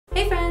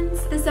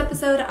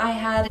episode, I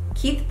had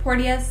Keith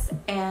Porteous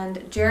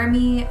and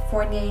Jeremy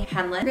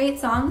Fornier-Hanlon create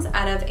songs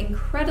out of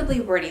incredibly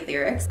wordy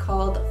lyrics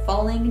called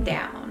Falling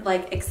Down,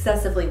 like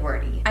excessively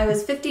wordy. I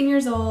was 15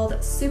 years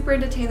old, super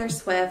into Taylor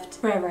Swift,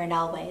 forever and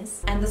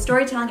always, and the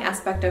storytelling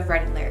aspect of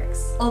writing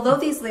lyrics. Although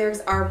these lyrics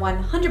are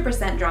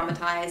 100%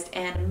 dramatized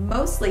and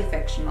mostly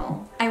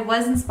fictional, I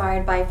was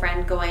inspired by a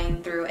friend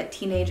going through a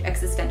teenage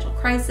existential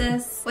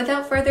crisis.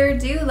 Without further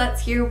ado,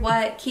 let's hear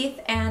what Keith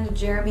and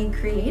Jeremy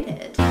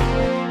created.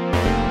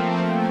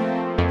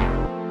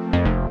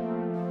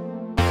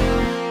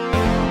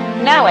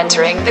 Now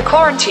entering the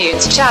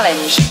Quarantunes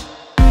challenge.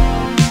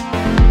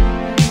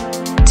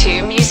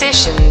 2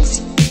 musicians,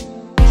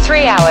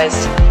 3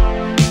 hours,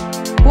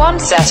 1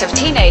 set of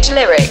teenage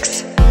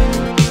lyrics.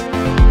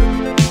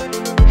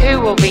 Who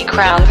will be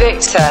crowned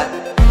victor?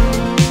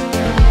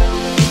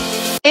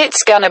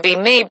 It's gonna be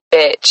me,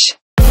 bitch.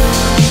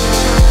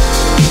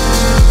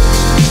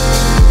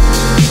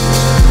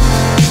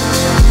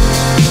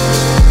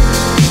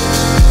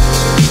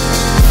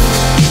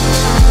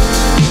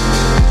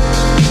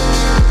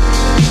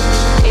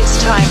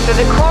 Time for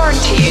the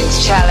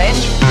Quarantunes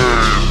challenge.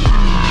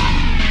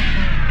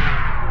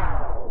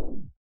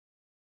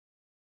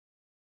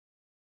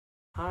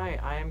 Hi,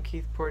 I am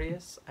Keith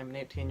Porteous. I'm an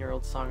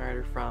 18-year-old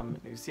songwriter from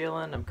New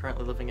Zealand. I'm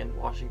currently living in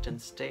Washington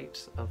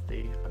State of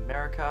the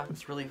America.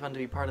 It's really fun to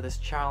be part of this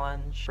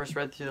challenge. First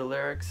read through the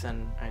lyrics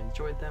and I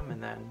enjoyed them,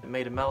 and then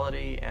made a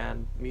melody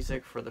and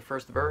music for the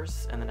first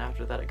verse, and then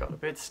after that it got a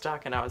bit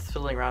stuck and I was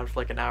fiddling around for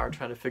like an hour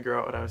trying to figure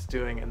out what I was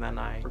doing, and then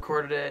I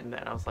recorded it, and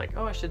then I was like,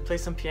 oh, I should play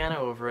some piano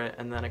over it,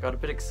 and then I got a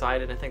bit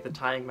excited. I think the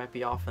timing might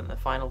be off in the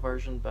final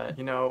version, but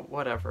you know,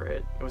 whatever.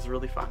 It was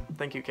really fun.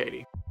 Thank you,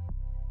 Katie.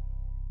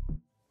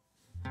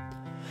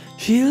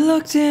 She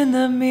looked in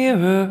the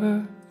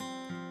mirror,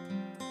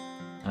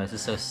 Oh, this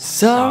is so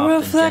saw a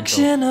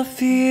reflection of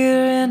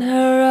fear in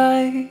her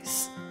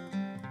eyes.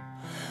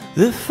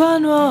 The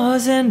fun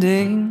was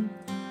ending.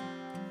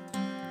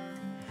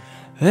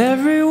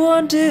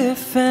 Everyone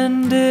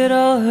defended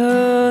all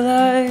her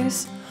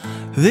lies.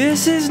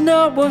 This is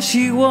not what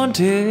she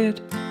wanted.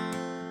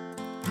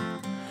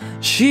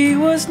 She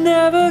was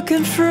never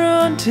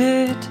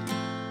confronted,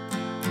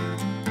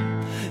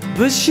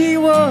 but she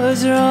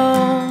was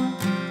wrong.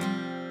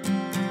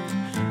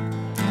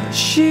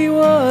 She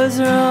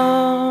was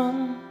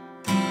wrong.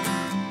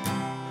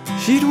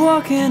 She'd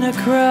walk in a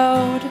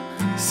crowd,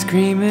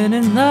 screaming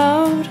and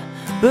loud,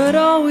 but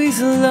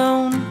always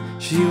alone.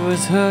 She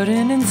was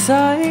hurting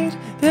inside,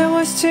 there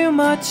was too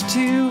much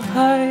to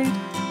hide.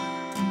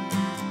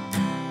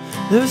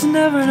 There was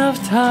never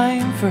enough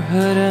time for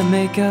her to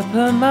make up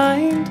her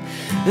mind,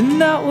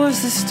 and that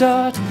was the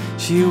start.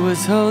 She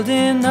was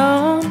holding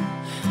on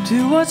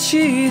to what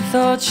she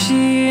thought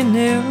she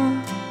knew.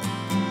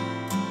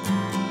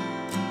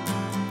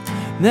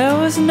 There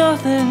was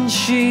nothing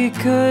she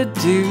could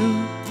do.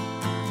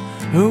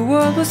 Her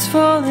world was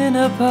falling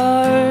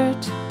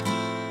apart.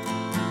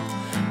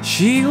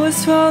 She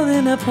was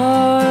falling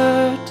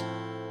apart.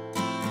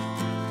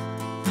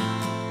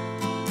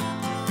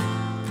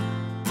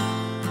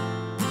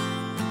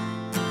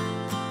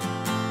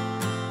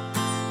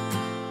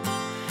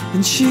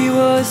 And she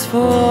was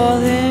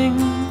falling,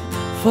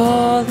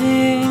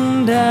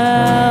 falling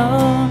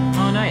down.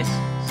 Oh, nice.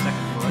 Second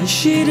voice. And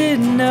she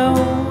didn't know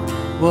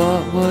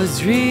what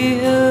was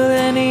real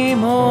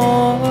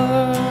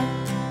anymore.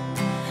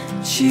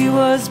 She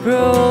was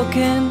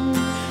broken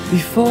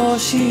before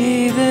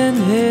she even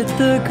hit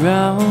the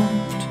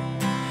ground.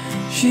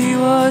 She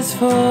was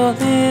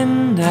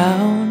falling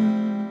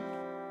down.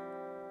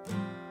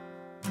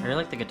 I really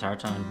like the guitar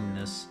tone in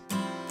this.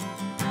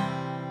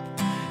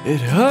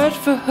 It hurt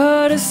for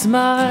her to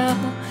smile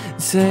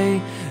and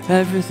say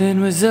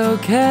everything was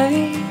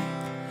okay.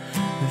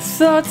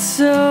 Thoughts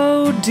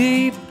so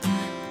deep,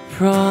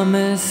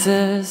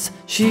 promises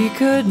she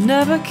could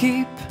never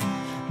keep,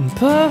 and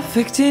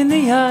perfect in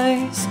the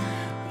eyes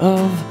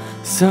of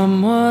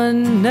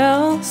someone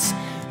else.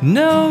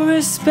 No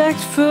respect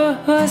for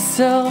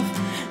herself,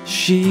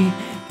 she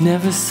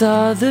never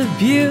saw the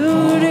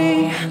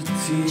beauty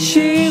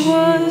she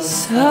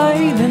was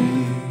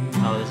hiding.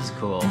 Oh, this is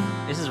cool.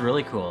 This is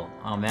really cool.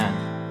 Oh man.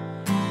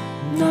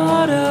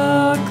 Not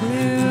a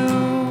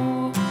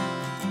clue.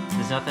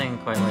 There's nothing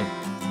quite like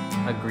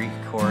a Greek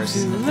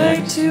chorus. Too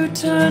late to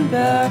turn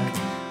back,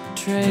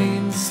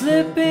 train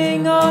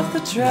slipping off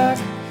the track.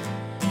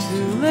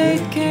 Too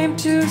late came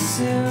too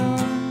soon.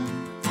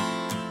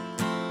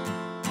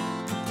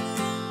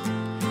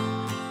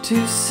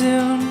 Too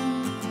soon.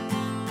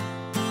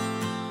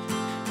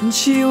 And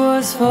she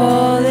was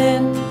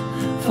falling,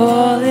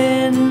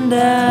 falling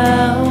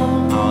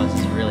down. Oh, this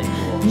is really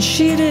cool. And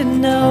she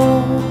didn't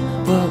know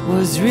what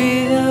was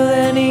real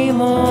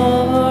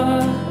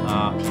anymore.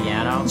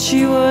 Piano.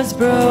 She was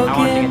broken I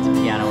wanted to get to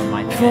piano when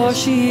my before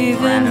she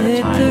even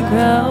hit the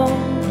ground.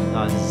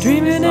 Oh,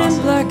 Dreaming awesome.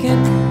 in black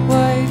and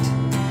white.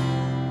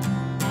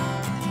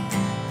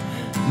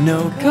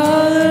 No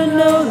color,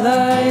 no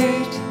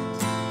light.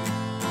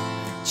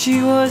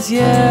 She was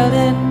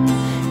yelling,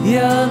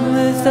 young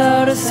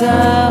without a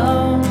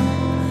sound.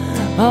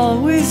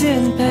 always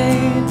in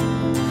pain,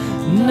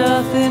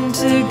 nothing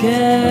to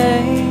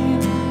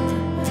gain,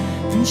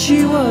 and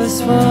she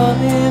was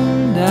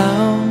falling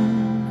down.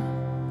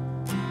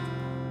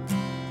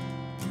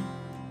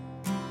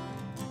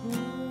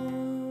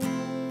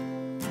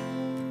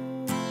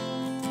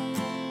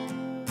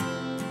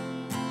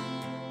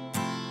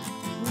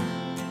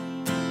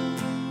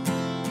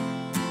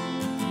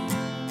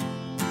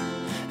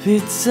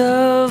 Fits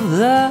of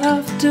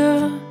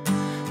laughter,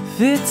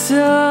 fits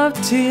of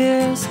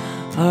tears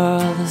are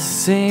all the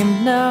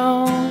same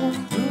now.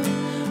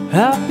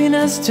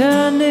 Happiness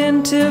turned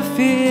into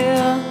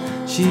fear,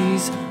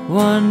 she's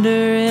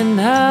wondering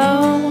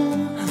how.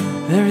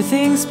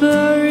 Everything's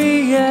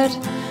blurry yet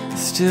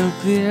still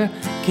clear,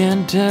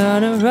 can't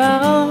turn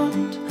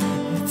around.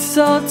 It's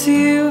all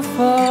too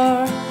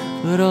far,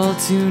 but all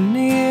too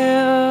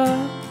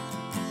near.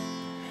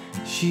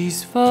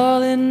 She's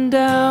falling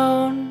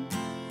down.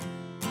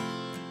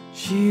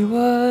 She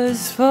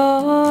was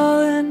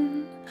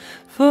falling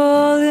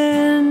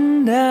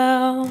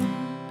down.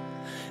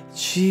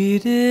 She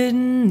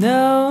didn't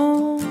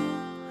know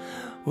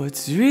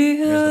what's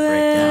real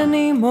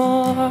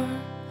anymore,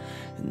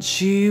 and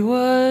she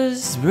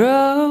was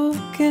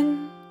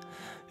broken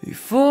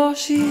before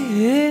she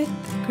hit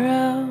the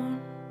ground.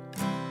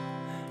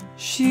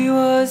 She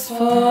was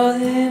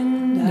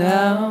falling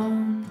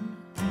down.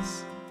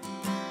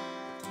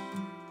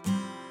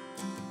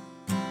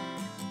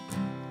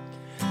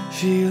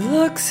 She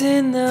looks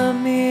in the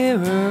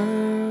mirror.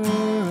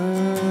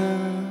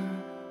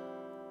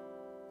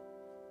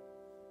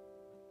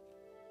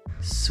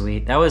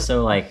 Sweet. That was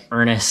so like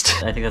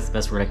earnest. I think that's the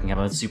best word I can have.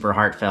 It was super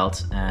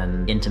heartfelt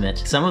and intimate.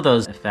 Some of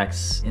those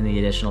effects in the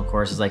additional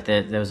choruses, like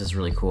that was just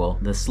really cool.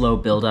 The slow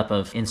buildup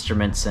of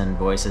instruments and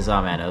voices.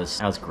 Oh man, that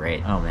was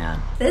great. Oh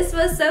man. This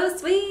was so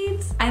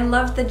sweet. I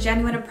loved the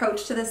genuine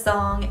approach to the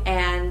song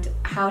and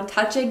how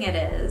touching it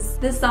is.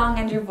 This song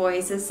and your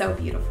voice is so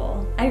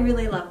beautiful. I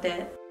really loved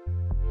it.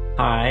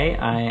 Hi,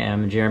 I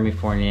am Jeremy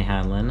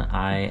Fornier-Hanlon.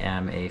 I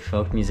am a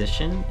folk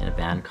musician in a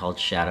band called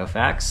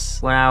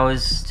Shadowfax. When I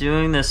was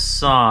doing this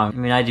song, I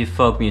mean, I do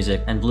folk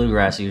music and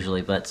bluegrass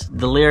usually, but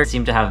the lyrics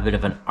seem to have a bit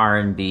of an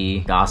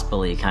R&B,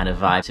 gospel-y kind of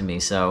vibe to me,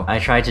 so I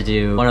tried to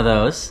do one of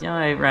those. You know,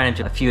 I ran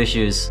into a few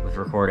issues with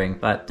recording,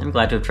 but I'm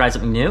glad to have tried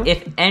something new.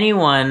 If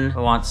anyone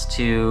wants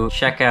to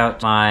check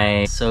out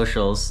my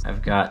socials,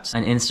 I've got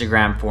an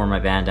Instagram for my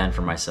band and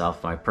for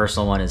myself. My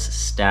personal one is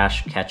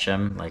Stash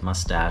Ketchum, like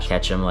mustache,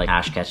 Ketchum, like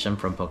Ash Ketchum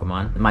from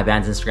Pokemon. My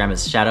band's Instagram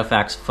is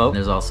Shadowfax Folk.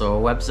 There's also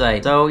a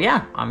website. So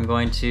yeah, I'm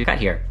going to cut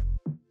here.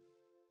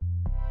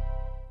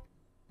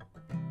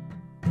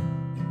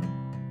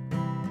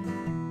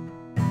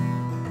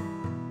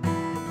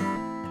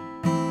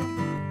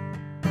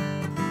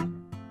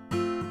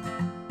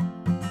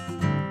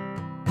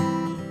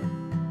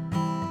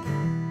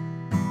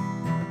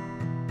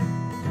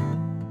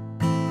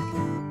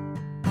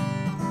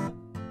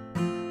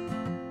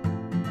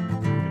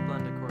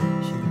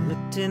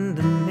 In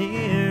the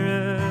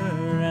mirror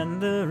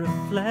and the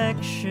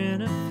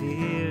reflection of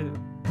fear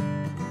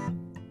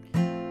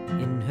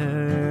in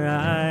her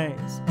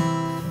eyes,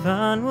 the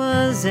fun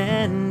was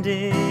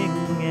ending,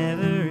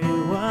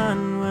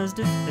 everyone was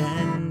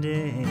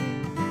defending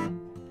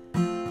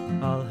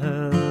all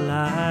her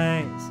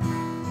lies.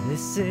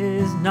 This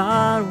is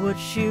not what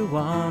she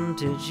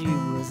wanted, she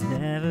was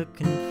never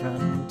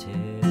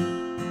confronted.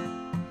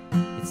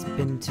 It's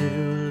been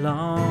too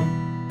long.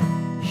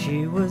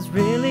 She was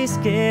really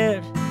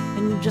scared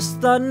and just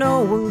thought no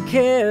one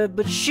cared,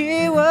 but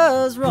she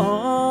was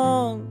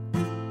wrong.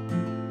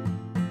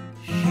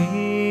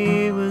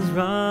 She was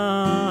wrong.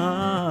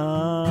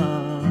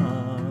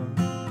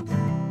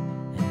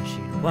 And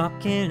she'd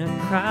walk in a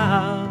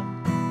crowd,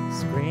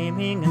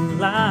 screaming and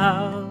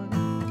loud,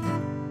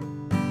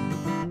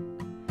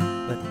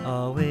 but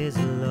always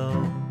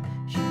alone.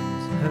 She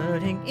was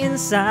hurting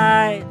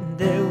inside, and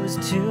there was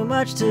too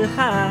much to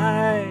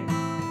hide.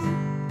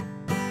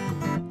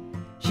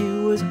 She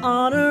was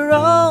on her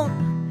own,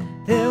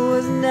 there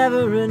was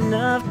never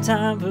enough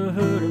time for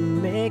her to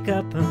make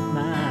up her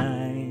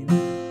mind.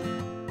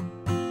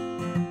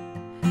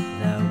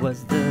 That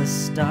was the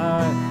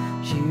start,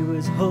 she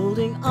was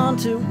holding on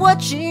to what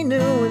she knew,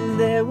 and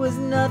there was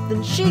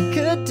nothing she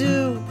could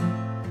do.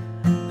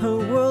 Her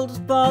world was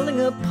falling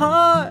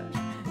apart,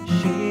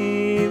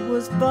 she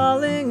was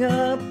falling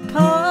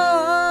apart,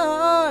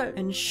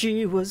 and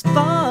she was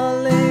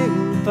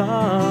falling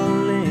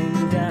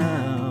down.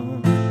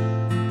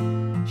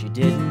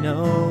 Didn't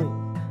know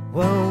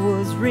what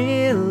was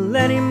real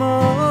anymore,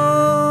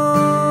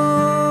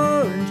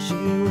 and she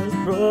was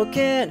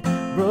broken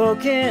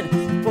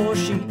before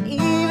she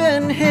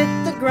even hit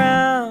the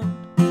ground.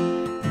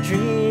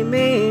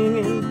 Dreaming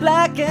in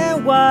black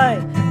and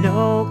white,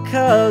 no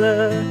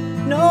color,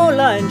 no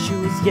line. She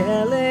was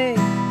yelling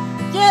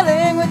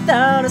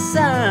without a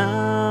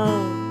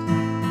sound,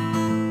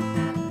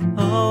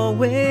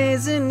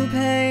 always in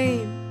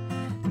pain.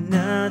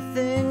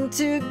 Nothing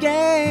to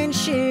gain,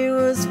 she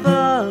was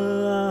falling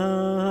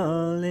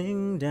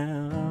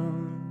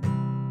down.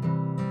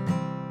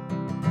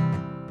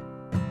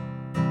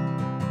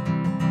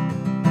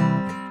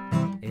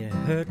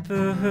 hurt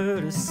for her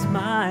to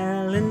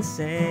smile and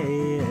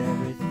say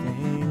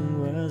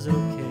everything was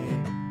okay.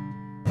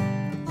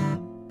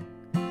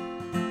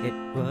 It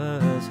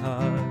was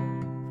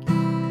hard,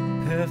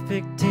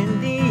 perfect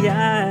in the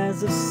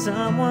eyes of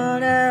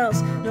someone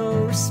else,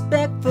 no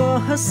respect for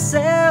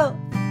herself,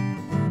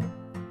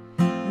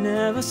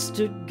 never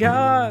stood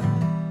guard.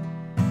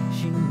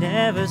 She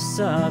never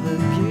saw the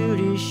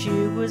beauty she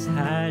was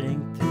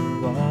hiding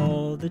through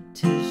all the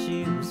tears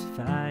she was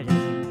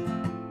fighting.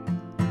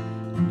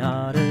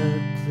 Not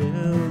a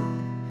clue,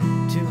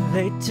 too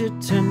late to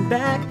turn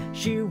back,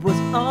 she was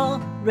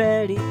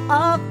already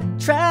off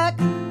track.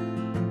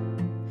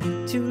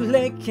 Too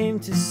late came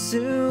too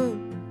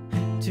soon,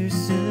 too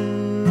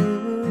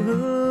soon.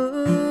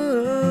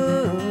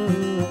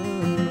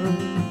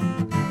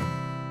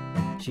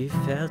 She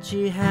felt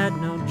she had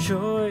no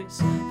choice,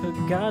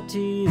 forgot to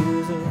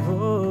use her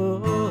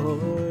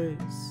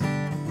voice.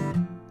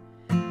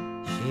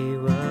 She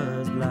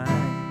was blind,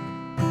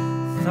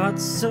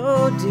 thoughts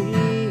so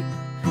deep,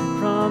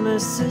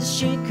 promises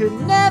she could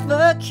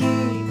never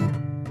keep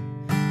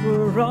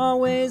were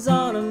always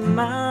on her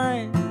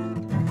mind.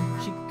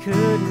 She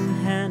couldn't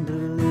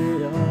handle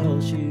it all,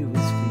 she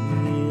was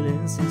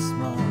feeling so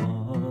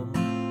small.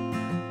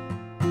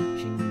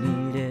 She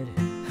needed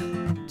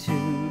to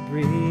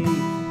breathe,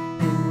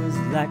 it was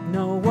like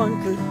no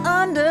one could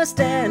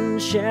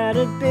understand.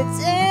 Shattered bits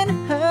in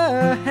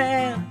her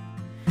hand,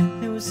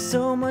 there was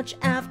so much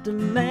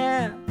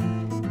aftermath.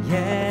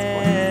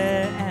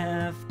 Yeah,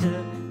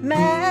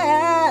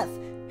 aftermath.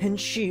 And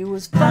she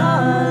was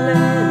falling,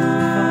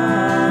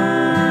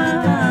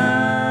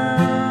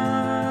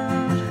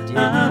 she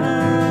didn't know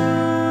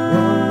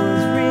what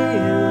was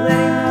real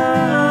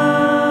anymore.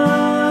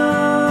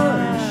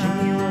 And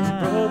she was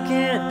broken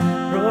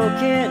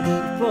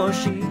before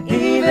she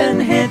even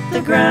hit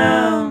the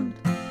ground.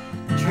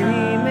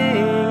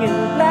 Dreaming in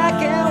black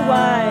and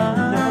white,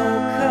 no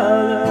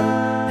color,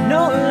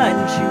 no light.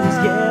 And she was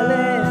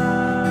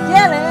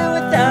yelling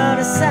without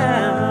a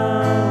sound.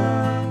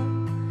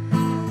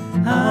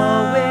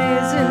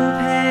 Always in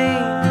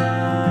pain,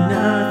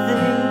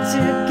 nothing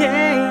to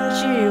gain.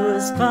 She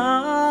was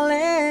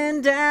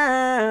falling down.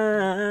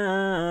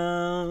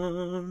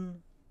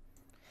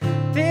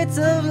 Fits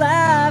of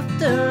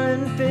laughter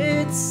and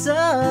fits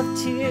of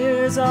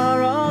tears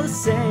are all the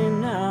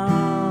same now.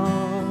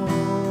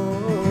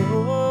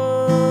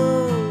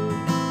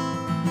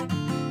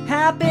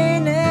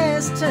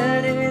 Happiness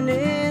turning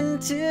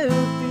into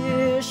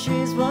fear,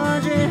 she's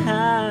wondering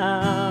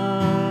how.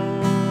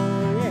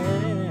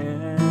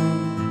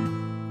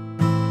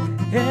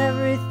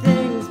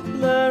 Everything's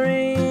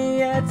blurry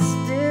yet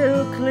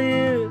still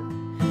clear.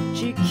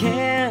 She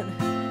can't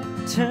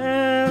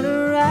turn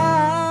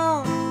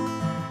around.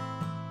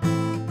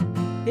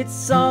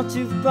 It's all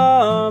too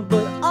far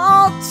but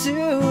all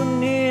too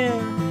near,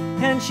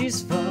 and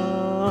she's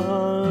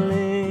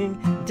falling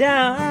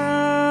down.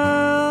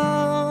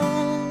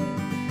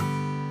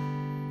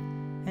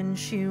 And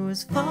she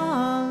was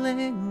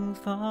falling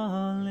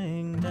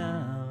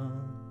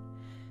down.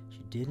 She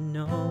didn't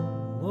know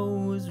what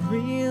was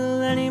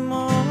real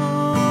anymore.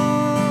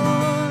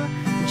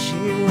 And she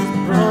was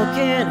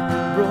broken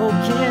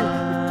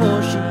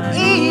before she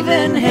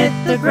even hit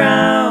the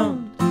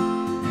ground.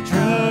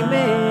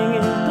 Dreaming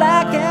in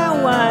black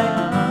and white,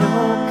 no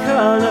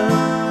color,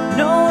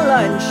 no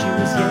light. And she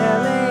was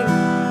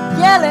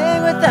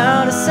yelling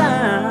without a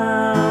sound.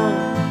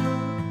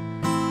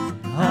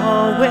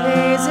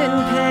 Always in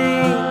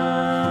pain,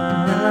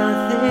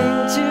 nothing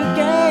to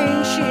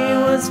gain. She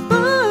was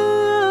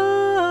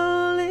falling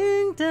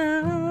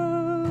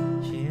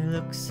down. She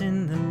looks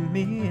in the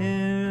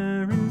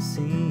mirror and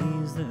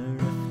sees the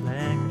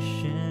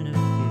reflection of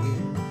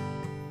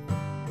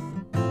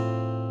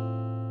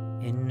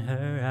fear in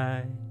her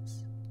eyes.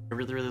 I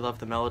really love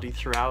the melody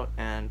throughout,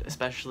 and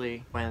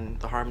especially when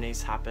the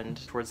harmonies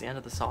happened towards the end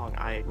of the song,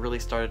 I really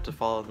started to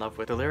fall in love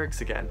with the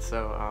lyrics again,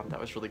 so that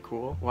was really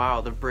cool.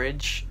 Wow, the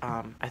bridge,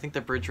 I think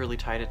the bridge really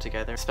tied it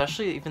together,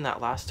 especially even that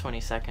last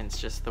 20 seconds,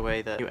 just the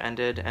way that you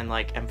ended and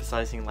like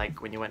emphasizing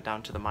like when you went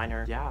down to the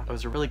minor. Yeah, it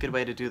was a really good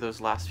way to do those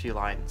last few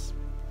lines.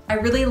 I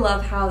really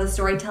love how the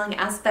storytelling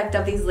aspect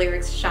of these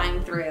lyrics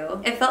shine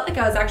through. It felt like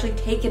I was actually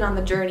taken on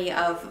the journey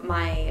of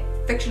my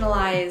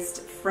fictionalized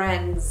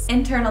friend's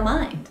internal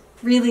mind.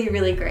 Really,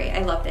 really great.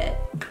 I loved it.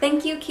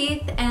 Thank you,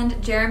 Keith and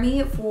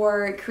Jeremy,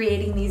 for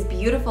creating these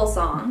beautiful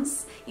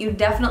songs. You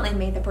definitely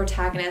made the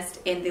protagonist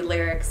in the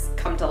lyrics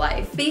come to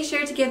life. Be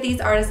sure to give these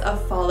artists a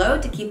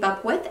follow to keep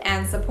up with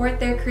and support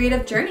their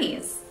creative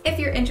journeys. If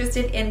you're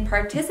interested in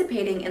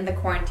participating in the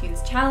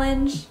Quarantunes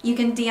challenge, you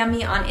can DM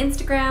me on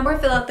Instagram or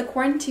fill out the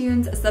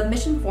Quarantunes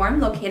submission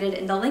form located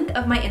in the link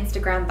of my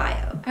Instagram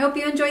bio. I hope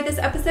you enjoyed this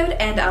episode,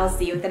 and I'll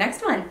see you with the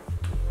next one.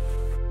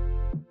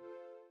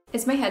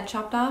 Is my head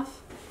chopped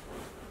off?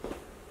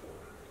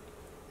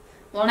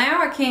 Well,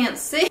 now I can't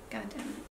see. God damn it.